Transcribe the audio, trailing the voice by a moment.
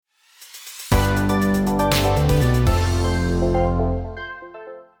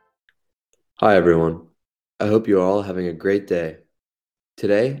Hi, everyone. I hope you are all having a great day.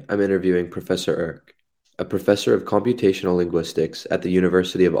 Today, I'm interviewing Professor Erk, a professor of computational linguistics at the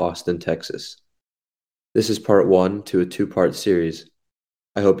University of Austin, Texas. This is part one to a two-part series.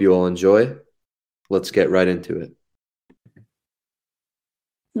 I hope you all enjoy. Let's get right into it.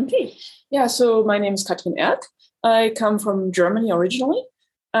 Okay. Yeah, so my name is Katrin Erk. I come from Germany originally,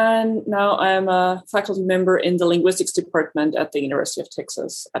 and now I'm a faculty member in the linguistics department at the University of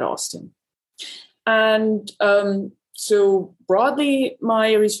Texas at Austin. And so broadly,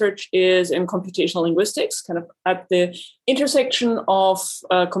 my research is in computational linguistics, kind of at the intersection of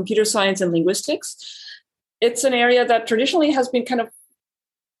computer science and linguistics. It's an area that traditionally has been kind of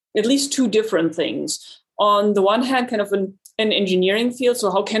at least two different things. On the one hand, kind of an engineering field.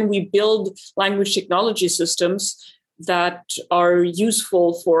 So how can we build language technology systems that are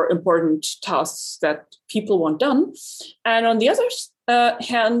useful for important tasks that people want done? And on the other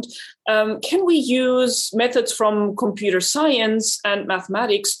hand, can we use methods from computer science and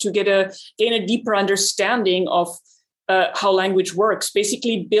mathematics to gain a deeper understanding of how language works?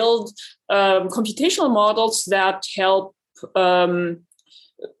 Basically, build computational models that help that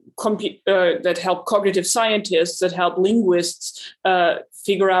help cognitive scientists, that help linguists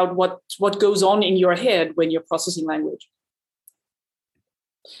figure out what goes on in your head when you're processing language.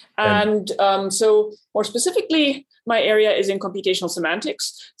 And so more specifically, my area is in computational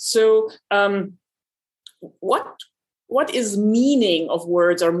semantics. So what is meaning of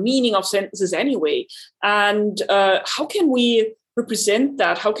words or meaning of sentences anyway? And how can we represent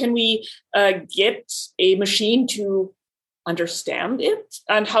that? How can we get a machine to understand it?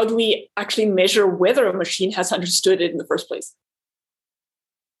 And how do we actually measure whether a machine has understood it in the first place?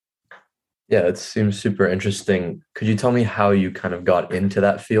 Yeah, it seems super interesting. Could you tell me how you kind of got into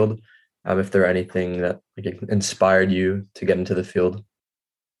that field? If there anything that inspired you to get into the field?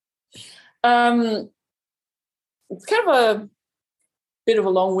 It's kind of a bit of a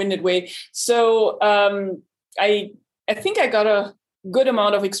long-winded way. So I think I got a good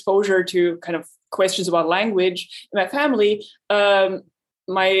amount of exposure to kind of questions about language in my family.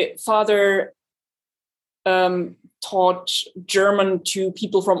 My father taught German to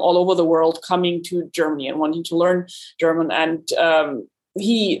people from all over the world coming to Germany and wanting to learn German. And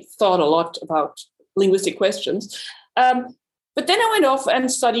he thought a lot about linguistic questions. But then I went off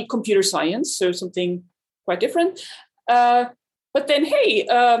and studied computer science, so something quite different. But then, hey,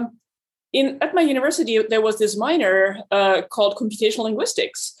 at my university, there was this minor called Computational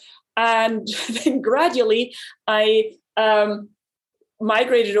Linguistics. And then gradually, I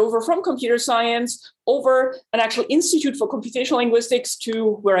migrated over from computer science over an actual institute for computational linguistics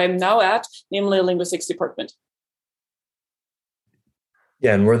to where I'm now at, namely a linguistics department.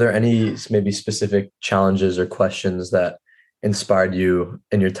 Yeah, and were there any maybe specific challenges or questions that inspired you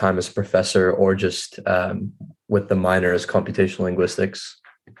in your time as a professor or just with the minor as computational linguistics?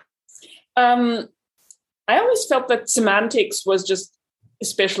 I always felt that semantics was just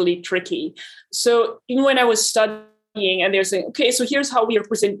especially tricky. So even when I was studying and they're saying, okay, so here's how we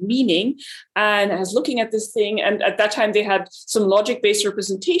represent meaning. And I was looking at this thing, and at that time they had some logic-based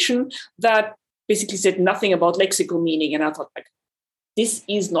representation that basically said nothing about lexical meaning. And I thought, like, this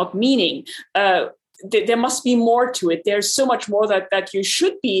is not meaning. There must be more to it. There's so much more that you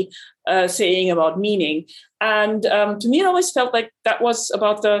should be saying about meaning. And to me, it always felt like that was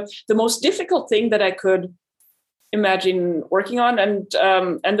about the most difficult thing that I could imagine working on, and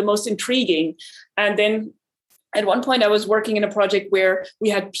the most intriguing. And then at one point, I was working in a project where we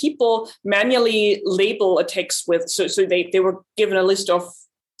had people manually label a text with, so they were given a list of,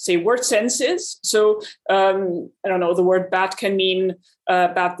 say, word senses. So I don't know, the word bat can mean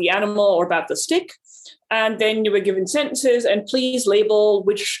bat the animal or bat the stick. And then you were given sentences, and please label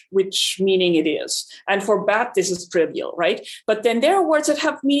which meaning it is. And for bat, this is trivial, right? But then there are words that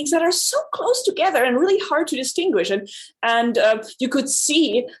have meanings that are so close together and really hard to distinguish. And you could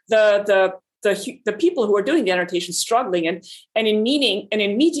see the people who are doing the annotation struggling. And in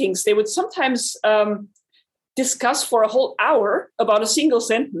meetings, they would sometimes discuss for a whole hour about a single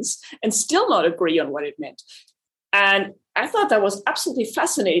sentence and still not agree on what it meant. And I thought that was absolutely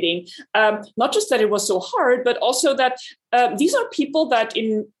fascinating. Not just that it was so hard, but also that these are people that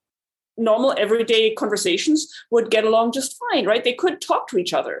in normal everyday conversations would get along just fine, right? They could talk to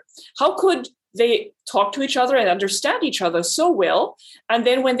each other. How could they talk to each other and understand each other so well? And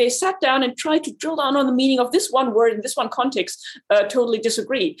then when they sat down and tried to drill down on the meaning of this one word in this one context, totally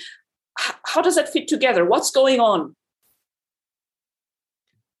disagree. How does that fit together? What's going on?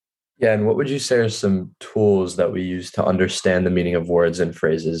 Yeah, and what would you say are some tools that we use to understand the meaning of words and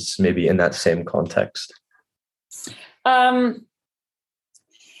phrases, maybe in that same context?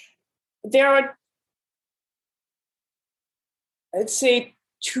 there are, let's say,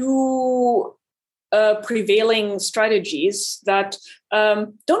 two prevailing strategies that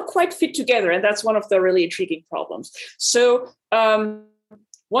don't quite fit together. And that's one of the really intriguing problems. So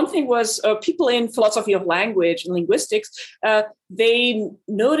one thing was people in philosophy of language and linguistics, they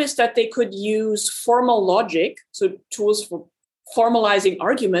noticed that they could use formal logic, so tools for formalizing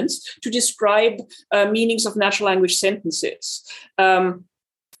arguments, to describe meanings of natural language sentences.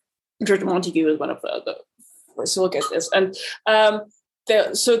 George Montague is one of the first to look at this. And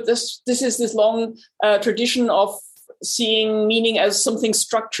so this is this long tradition of seeing meaning as something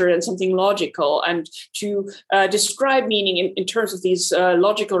structured and something logical, and to describe meaning in terms of these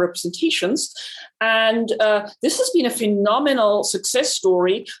logical representations. And this has been a phenomenal success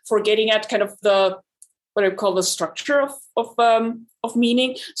story for getting at kind of the what I call the structure of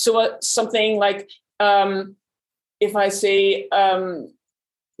meaning. So something like if I say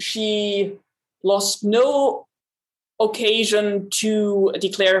she lost no occasion to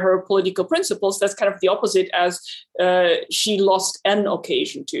declare her political principles, that's kind of the opposite as she lost an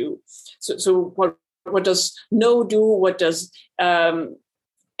occasion to. So what does no do? What does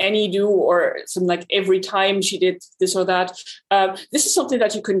any do? Or something like every time she did this or that. This is something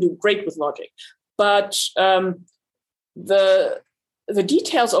that you can do great with logic. But the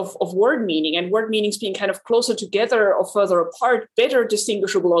details of word meaning and word meanings being kind of closer together or further apart, better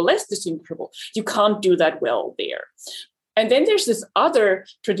distinguishable or less distinguishable, you can't do that well there. And then there's this other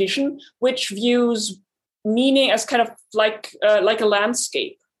tradition which views meaning as kind of like a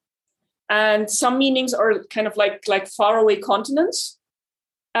landscape. And some meanings are kind of like faraway continents,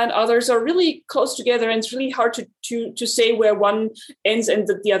 and others are really close together, and it's really hard to say where one ends and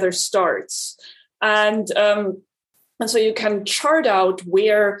the other starts. And so you can chart out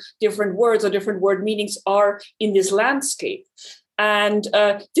where different words or different word meanings are in this landscape. And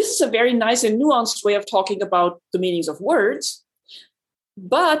this is a very nice and nuanced way of talking about the meanings of words,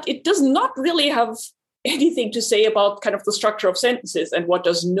 but it does not really have anything to say about kind of the structure of sentences and what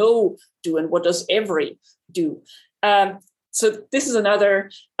does no do and what does every do. So this is another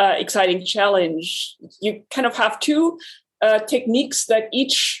exciting challenge. You kind of have two techniques that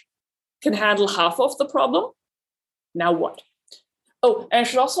each can handle half of the problem. Now what? Oh, and I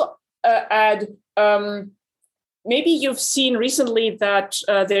should also add, maybe you've seen recently that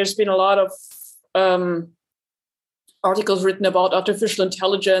there's been a lot of articles written about artificial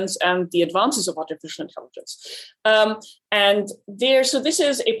intelligence and the advances of artificial intelligence. So this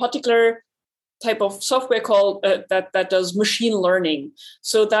is a particular type of software called that does machine learning.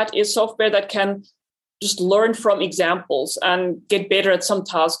 So that is software that can just learn from examples and get better at some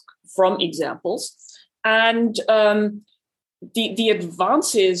task from examples. And the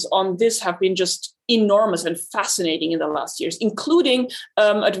advances on this have been just enormous and fascinating in the last years, including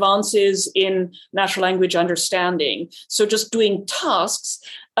advances in natural language understanding. So just doing tasks.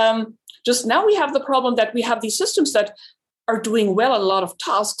 Just now we have the problem that we have these systems that are doing well at a lot of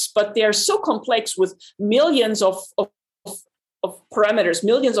tasks, but they are so complex with millions of parameters,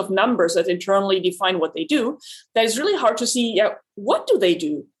 millions of numbers that internally define what they do, that it's really hard to see what do they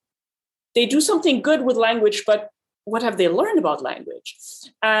do. They do something good with language, but what have they learned about language?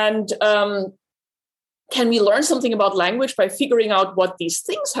 And can we learn something about language by figuring out what these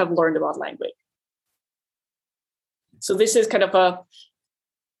things have learned about language? So this is kind of a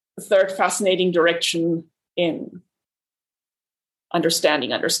third fascinating direction in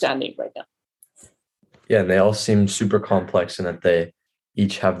understanding right now. Yeah, and they all seem super complex in that they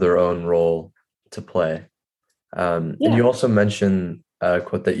each have their own role to play. And you also mentioned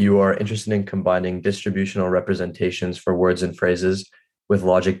quote that you are interested in combining distributional representations for words and phrases with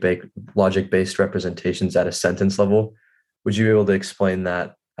logic-based representations at a sentence level. Would you be able to explain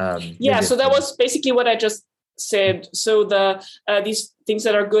that? So that was basically what I just said. So these things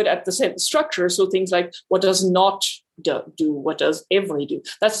that are good at the sentence structure, so things like what does not do, what does every do,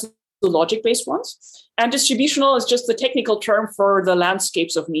 that's the logic-based ones. And distributional is just the technical term for the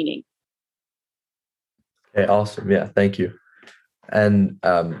landscapes of meaning. Okay, awesome. Yeah, thank you. And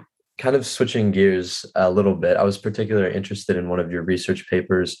kind of switching gears a little bit, I was particularly interested in one of your research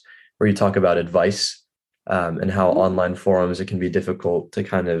papers where you talk about advice and how online forums, it can be difficult to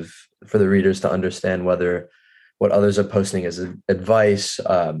kind of, for the readers to understand whether what others are posting is advice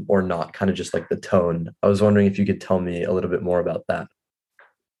or not, kind of just like the tone. I was wondering if you could tell me a little bit more about that.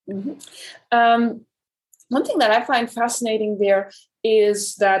 Mm-hmm. One thing that I find fascinating there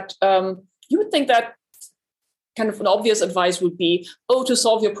is that you would think that kind of an obvious advice would be, to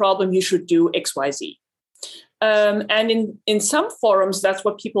solve your problem, you should do X, Y, Z. And in some forums, that's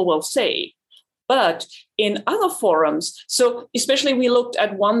what people will say. But in other forums, so especially we looked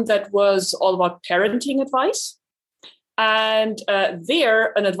at one that was all about parenting advice. And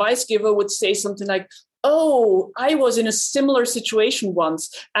there, an advice giver would say something like, "Oh, I was in a similar situation once,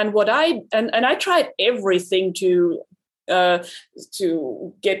 and I tried everything uh,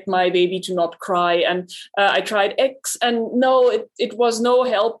 to get my baby to not cry, and I tried X, and no, it was no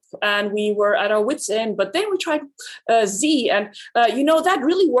help, and we were at our wits' end. But then we tried Z, and that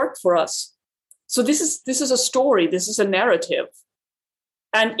really worked for us." So this is a story. This is a narrative.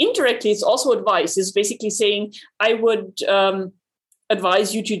 And indirectly, it's also advice. It's basically saying, I would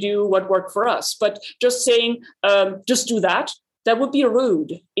advise you to do what worked for us. But just saying, just do that, that would be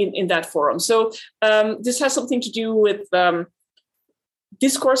rude in that forum. So this has something to do with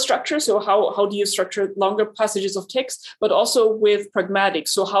discourse structure. So how do you structure longer passages of text, but also with pragmatics.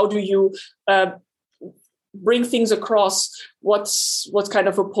 So how do you bring things across what's kind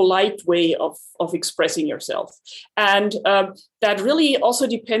of a polite way of expressing yourself, and that really also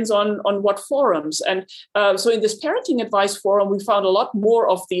depends on what forums. And so in this parenting advice forum, we found a lot more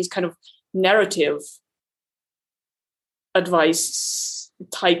of these kind of narrative advice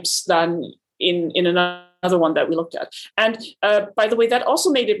types than in another one that we looked at. And by the way, that also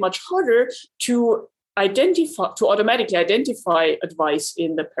made it much harder to automatically identify advice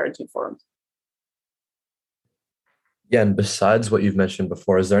in the parenting forum. Yeah, and besides what you've mentioned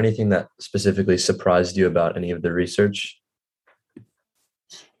before, is there anything that specifically surprised you about any of the research?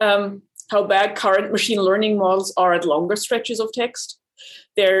 How bad current machine learning models are at longer stretches of text.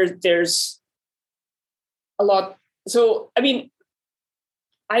 There's a lot. So, I mean,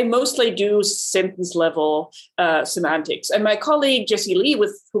 I mostly do sentence level semantics. And my colleague, Jessie Lee,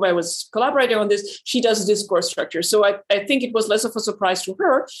 with whom I was collaborating on this, she does discourse structure. So I think it was less of a surprise to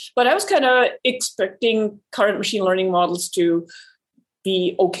her, but I was kind of expecting current machine learning models to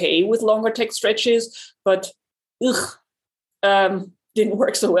be okay with longer text stretches, but didn't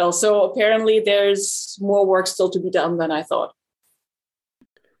work so well. So apparently there's more work still to be done than I thought.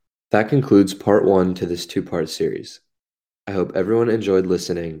 That concludes part one to this two-part series. I hope everyone enjoyed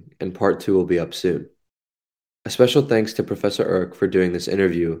listening, and part two will be up soon. A special thanks to Professor Erk for doing this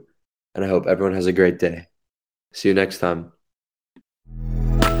interview, and I hope everyone has a great day. See you next time.